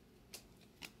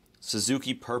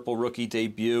 Suzuki purple rookie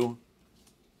debut.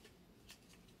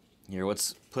 Here,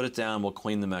 let's put it down. We'll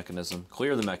clean the mechanism.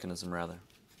 Clear the mechanism, rather.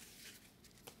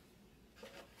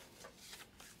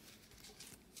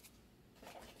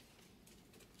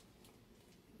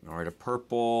 All right, a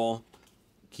purple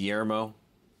Guillermo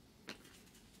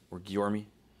or Guillermi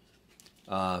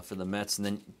for the Mets, and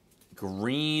then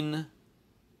green.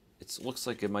 It looks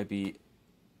like it might be.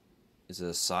 Is it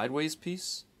a sideways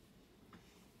piece?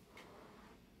 I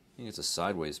think it's a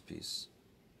sideways piece.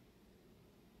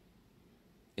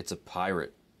 It's a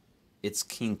Pirate. It's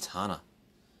Quintana.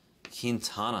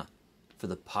 Quintana for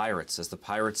the Pirates as the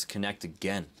Pirates connect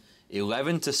again.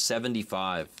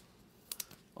 11/75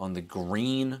 on the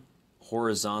green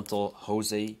horizontal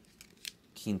Jose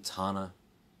Quintana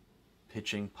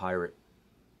pitching Pirate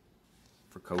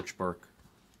for Coach Burke.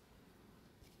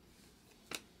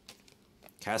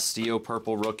 Castillo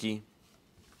purple rookie.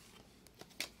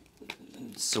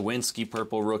 Sawinski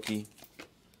purple rookie.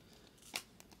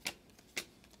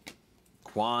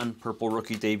 Kwan purple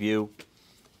rookie debut.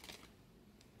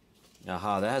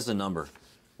 Aha, that has the number.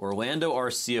 Orlando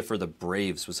Arcia for the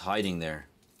Braves was hiding there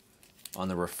on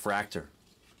the refractor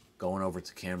going over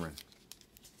to Cameron.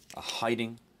 A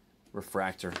hiding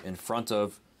refractor in front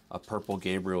of a purple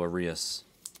Gabriel Arias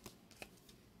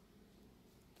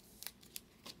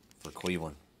for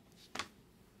Cleveland.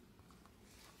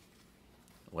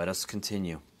 Let us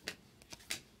continue.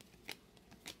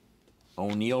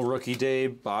 O'Neal rookie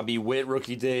Dabe, Bobby Witt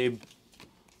rookie Dabe.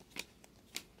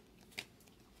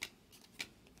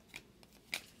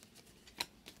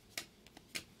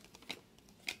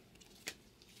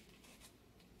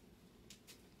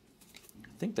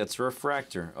 think that's a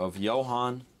refractor of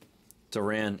Johan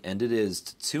Duran, and it is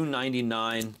to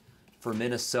 299 for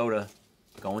Minnesota,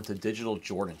 going to Digital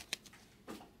Jordan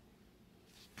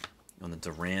on the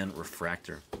Duran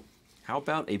refractor. How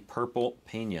about a purple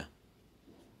Pena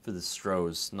for the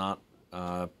Stros? Not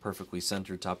perfectly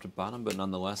centered top to bottom, but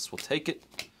nonetheless, we'll take it.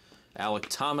 Alec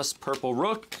Thomas, purple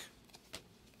Rook.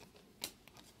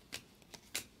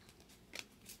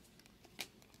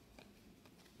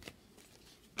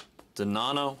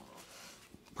 Donano,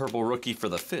 purple rookie for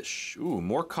the Fish. Ooh,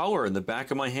 more color in the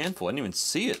back of my handful. I didn't even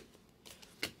see it.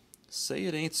 Say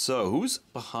it ain't so. Who's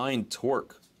behind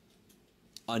Torque?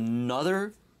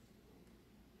 Another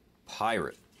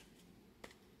Pirate.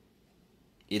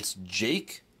 It's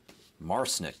Jake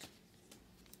Marisnick.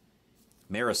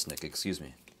 Excuse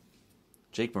me.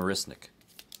 Jake Marisnick.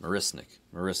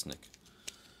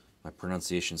 My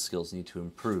pronunciation skills need to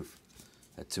improve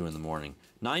at 2 in the morning.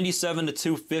 97 to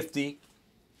 250.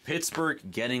 Pittsburgh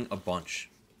getting a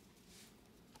bunch.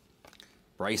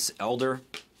 Bryce Elder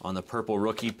on the purple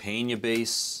rookie Pena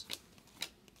base.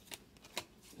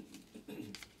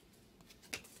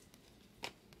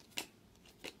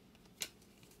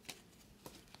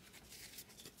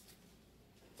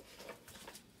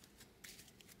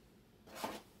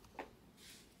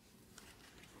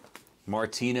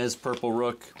 Martinez, purple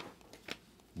Rook.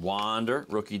 Wander,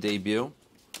 rookie debut.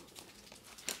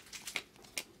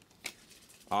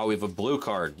 Oh, we have a blue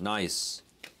card. Nice.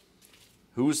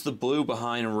 Who's the blue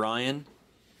behind Ryan?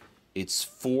 It's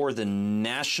for the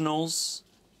Nationals.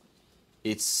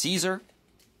 It's Cesar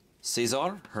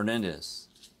Hernandez.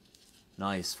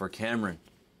 Nice for Cameron.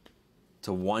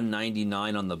 To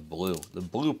 199 on the blue. The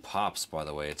blue pops, by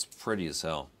the way. It's pretty as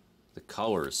hell. The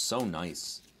color is so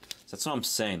nice. That's what I'm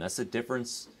saying. That's the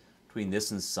difference between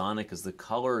this and Sonic, is the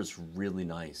color is really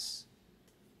nice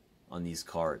on these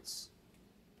cards.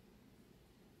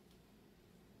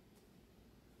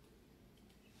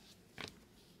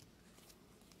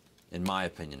 In my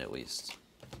opinion, at least.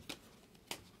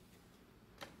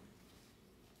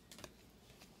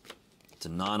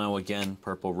 Donano again,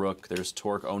 purple Rook. There's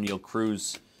Torque, O'Neal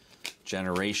Cruz,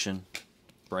 Generation.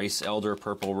 Bryce Elder,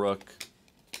 purple Rook.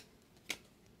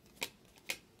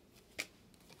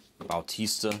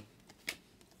 Bautista.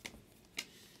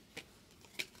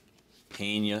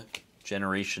 Pena,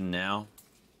 Generation Now.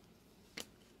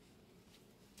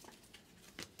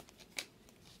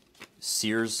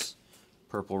 Sears,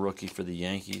 purple rookie for the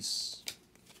Yankees.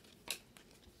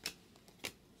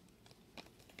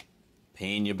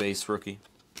 Pena base rookie.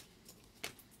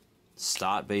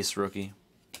 Stott base rookie.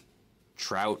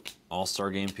 Trout All-Star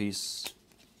game piece.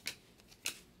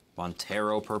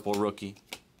 Montero purple rookie.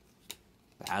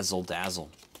 Basil Dazzle.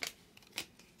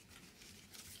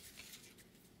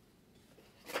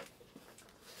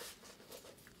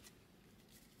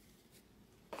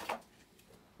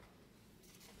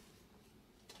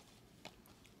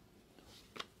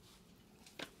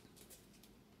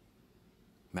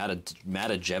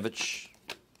 Matajevich.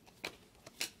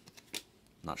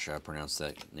 Not sure how to pronounce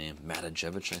that name.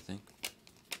 Matajevich, I think.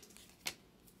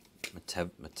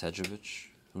 Matajevich?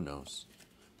 Who knows?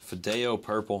 Fideo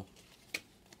purple.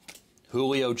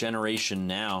 Julio Generation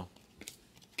Now.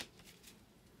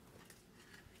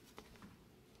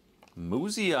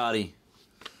 Muzziotti.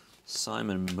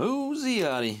 Simon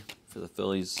Muzziotti for the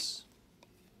Phillies.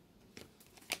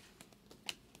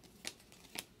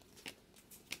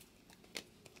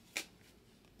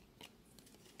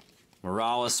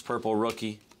 Morales, purple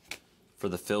rookie for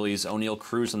the Phillies. O'Neal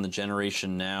Cruz on the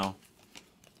Generation Now.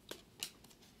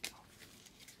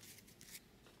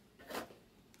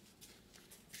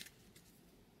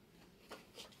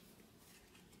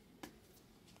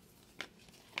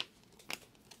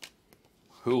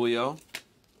 Julio,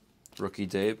 rookie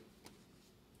Dave.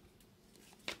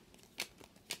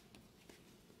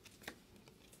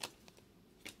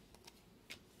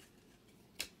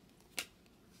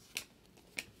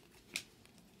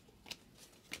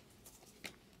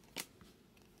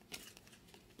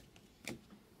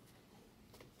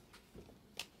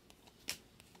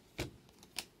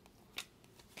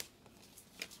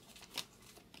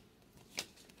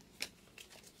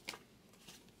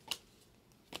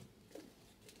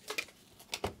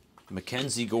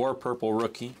 Mackenzie Gore, purple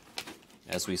rookie.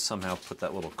 As we somehow put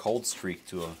that little cold streak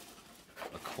to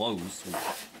a close.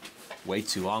 Way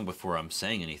too long before I'm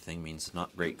saying anything means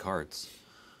not great cards.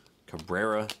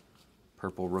 Cabrera,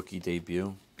 purple rookie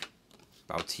debut.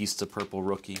 Bautista, purple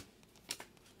rookie.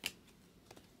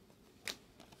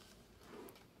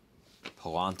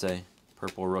 Palante,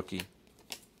 purple rookie.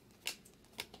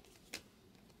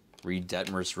 Reed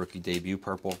Detmers, rookie debut,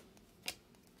 purple.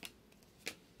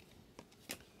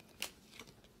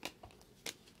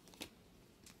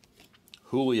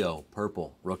 Julio,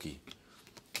 purple, rookie.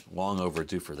 Long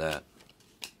overdue for that.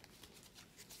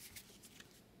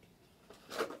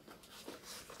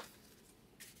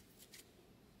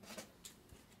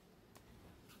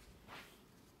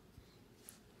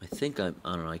 I think I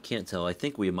don't know, I can't tell. I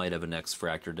think we might have an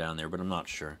X-Fractor down there, but I'm not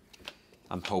sure.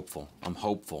 I'm hopeful. I'm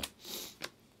hopeful.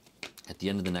 At the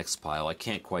end of the next pile. I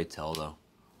can't quite tell, though.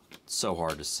 It's so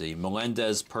hard to see.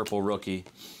 Melendez, purple rookie.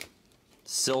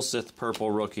 Silseth, purple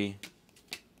rookie.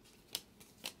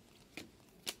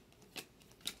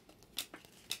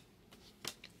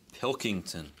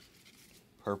 Pilkington,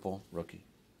 purple rookie.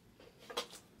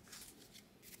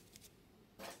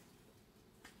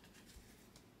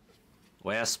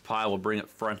 Last pile, we'll bring it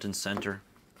front and center.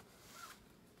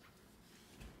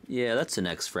 Yeah, that's an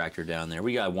X-Fractor down there.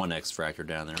 We got one X-Fractor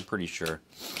down there, I'm pretty sure.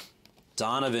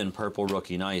 Donovan, purple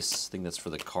rookie, nice. I think that's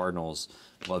for the Cardinals.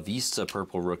 La Vista,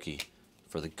 purple rookie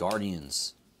for the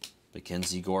Guardians.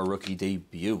 Mackenzie Gore, rookie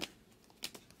debut.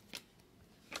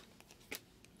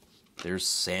 There's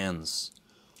Sands.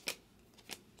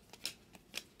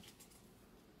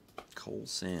 Cole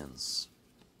Sands.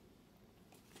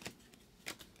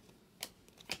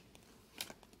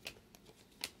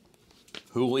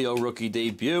 Julio, rookie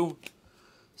debut.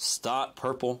 Stott,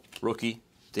 purple, rookie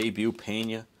debut.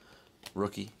 Pena,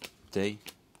 rookie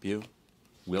debut.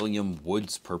 William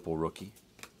Woods, purple rookie.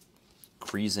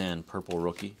 Krezan, purple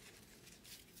rookie.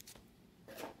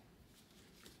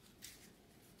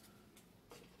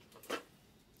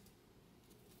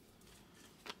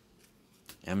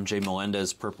 MJ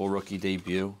Melendez, purple rookie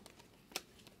debut.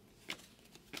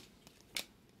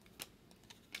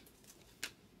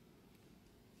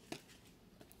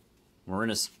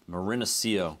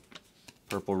 Marinacio,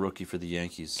 purple rookie for the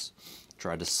Yankees.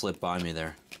 Tried to slip by me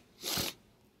there.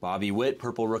 Bobby Witt,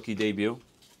 purple rookie debut.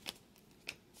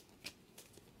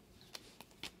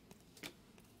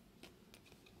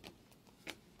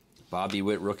 Bobby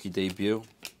Witt, rookie debut.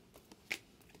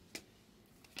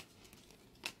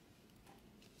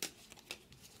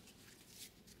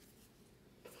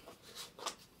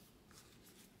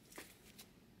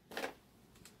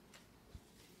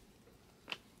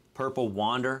 Purple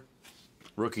Wander,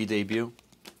 rookie debut.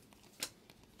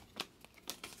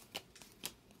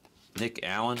 Nick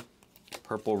Allen,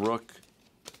 purple rook.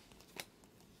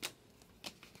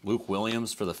 Luke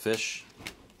Williams for the Fish.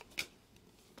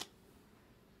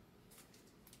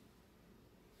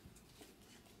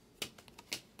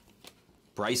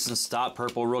 Bryson Stott,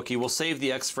 purple rookie. We'll save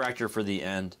the X-Fractor for the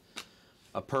end.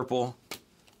 A purple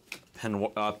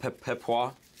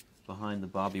Pepois behind the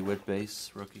Bobby Witt base,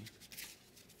 rookie.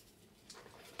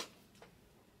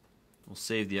 We'll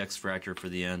save the X-Fractor for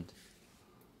the end.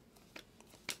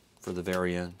 For the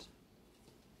very end.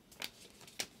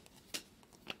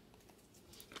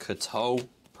 Cateau,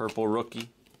 purple rookie.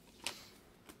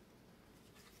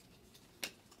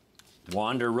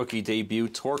 Wander, rookie debut.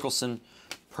 Torkelson,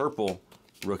 purple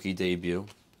rookie debut.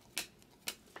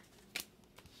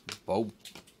 Bo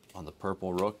on the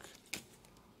purple rook.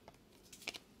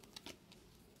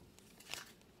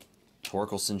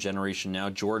 Torkelson generation now.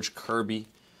 George Kirby,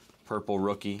 purple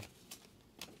rookie.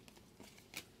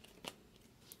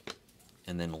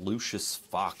 And then Lucius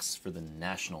Fox for the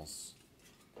Nationals.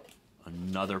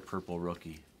 Another purple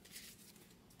rookie.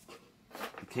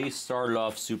 The case started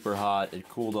off super hot. It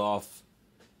cooled off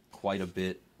quite a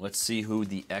bit. Let's see who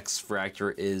the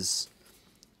X-Fractor is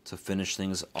to finish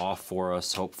things off for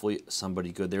us. Hopefully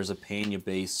somebody good. There's a Pena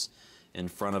base in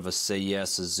front of a Seiya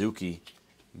Suzuki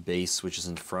base, which is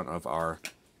in front of our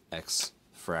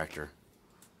X-Fractor.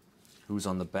 Who's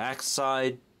on the back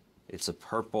side? It's a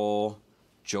purple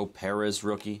Joe Perez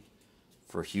rookie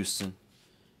for Houston.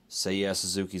 Seiya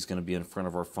Suzuki is going to be in front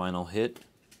of our final hit.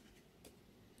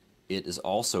 It is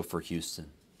also for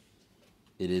Houston.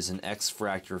 It is an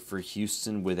X-Fractor for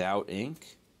Houston without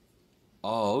ink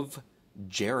of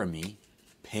Jeremy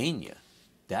Pena.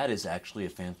 That is actually a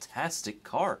fantastic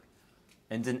card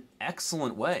and an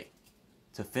excellent way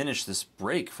to finish this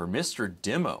break for Mr.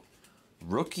 Dimo.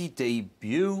 Rookie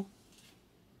debut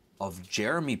of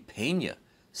Jeremy Pena.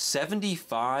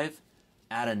 75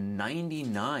 out of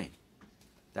 99.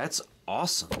 That's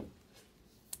awesome.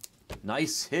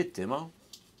 Nice hit, Dimo.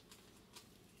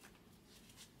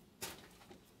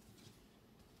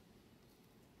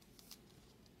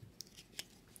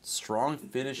 Strong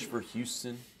finish for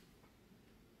Houston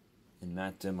and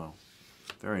Matt Dimo.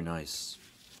 Very nice.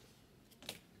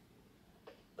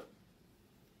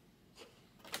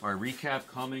 Our recap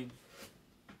coming.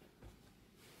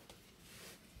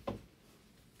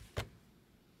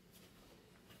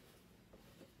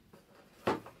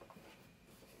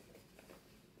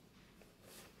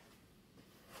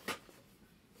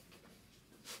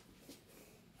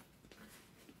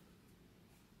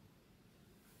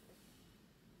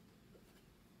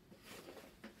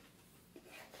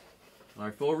 All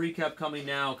right, full recap coming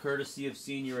now, courtesy of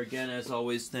Senior again, as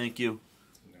always. Thank you.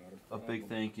 Not A big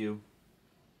thank you.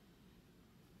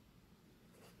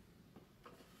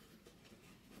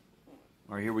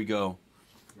 All right, here we go.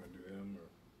 Can I do them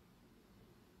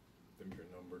or them are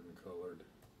numbered and colored?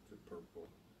 Is it purple?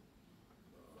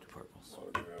 Two purples.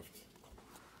 Autographed.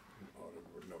 Or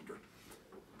numbered.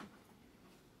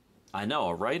 I know,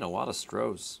 right? A lot of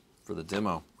Stros for the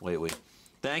demo lately.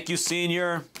 Thank you,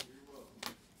 Senior.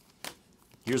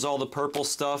 Here's all the purple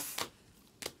stuff.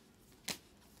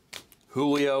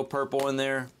 Julio purple in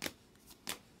there.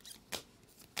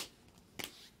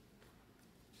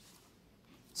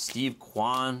 Steve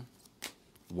Kwan,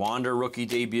 Wander rookie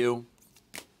debut.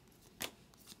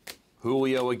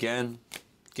 Julio again.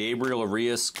 Gabriel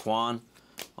Arias, Kwan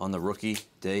on the rookie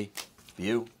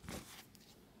debut.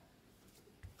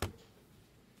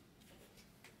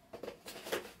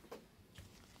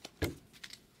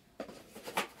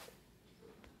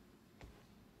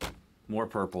 More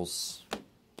purples.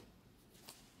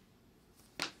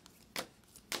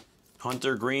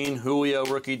 Hunter Green, Julio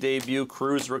rookie debut,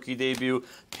 Cruz rookie debut,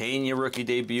 Pena rookie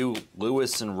debut,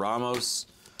 Lewis and Ramos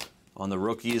on the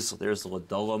rookies. There's the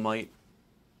Dolomite.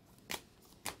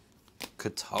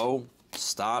 Cato,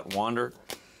 Stott, Wander.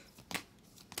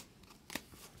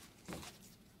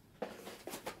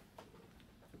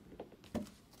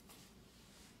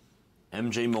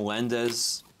 MJ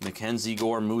Melendez, Mackenzie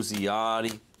Gore,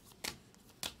 Muziati.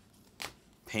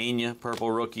 Pena,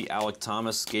 purple rookie, Alec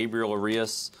Thomas, Gabriel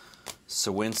Arias,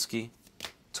 Sawinski,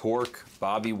 Torque,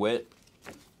 Bobby Witt.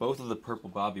 Both of the purple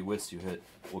Bobby Witts you hit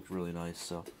looked really nice,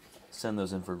 so send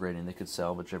those in for grading. They could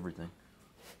salvage everything,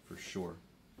 for sure.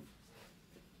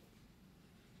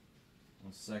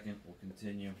 1 second, we'll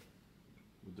continue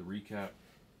with the recap.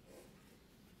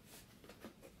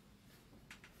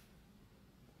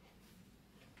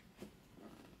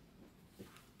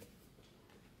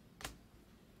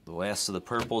 The last of the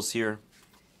purples here.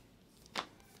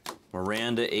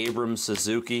 Miranda, Abrams,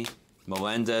 Suzuki,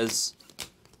 Melendez,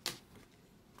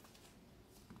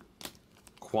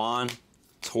 Kwan,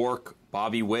 Torque,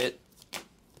 Bobby Witt,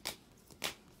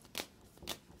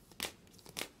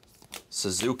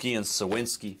 Suzuki, and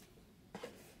Sawinski.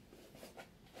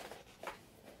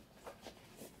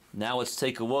 Now let's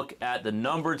take a look at the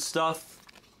numbered stuff.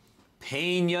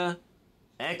 Pena,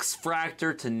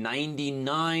 X-Fractor to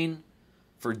 99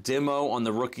 for Demo on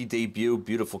the rookie debut.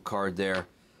 Beautiful card there.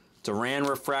 Duran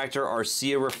Refractor,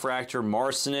 Arcia Refractor,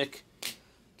 Marcinick,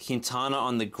 Quintana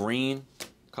on the green.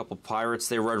 A couple Pirates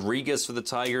there. Rodriguez for the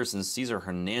Tigers and Cesar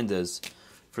Hernandez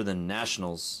for the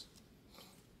Nationals.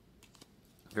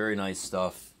 Very nice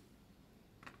stuff.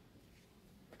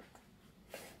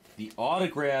 The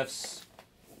autographs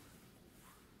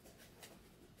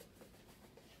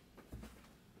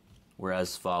were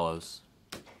as follows.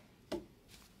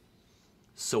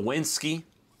 Sawinski,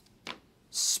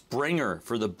 Springer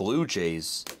for the Blue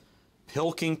Jays,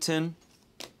 Pilkington,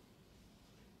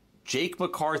 Jake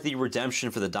McCarthy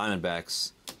redemption for the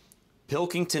Diamondbacks,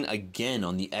 Pilkington again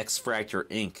on the X-Fractor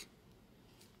Inc.,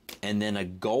 and then a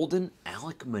golden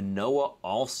Alek Manoah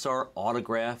All-Star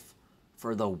autograph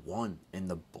for the 1 in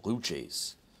the Blue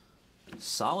Jays.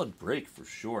 Solid break for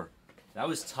sure. That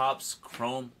was Topps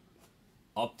Chrome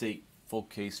Update Full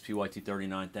Case PYT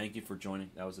 39. Thank you for joining.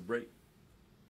 That was a break.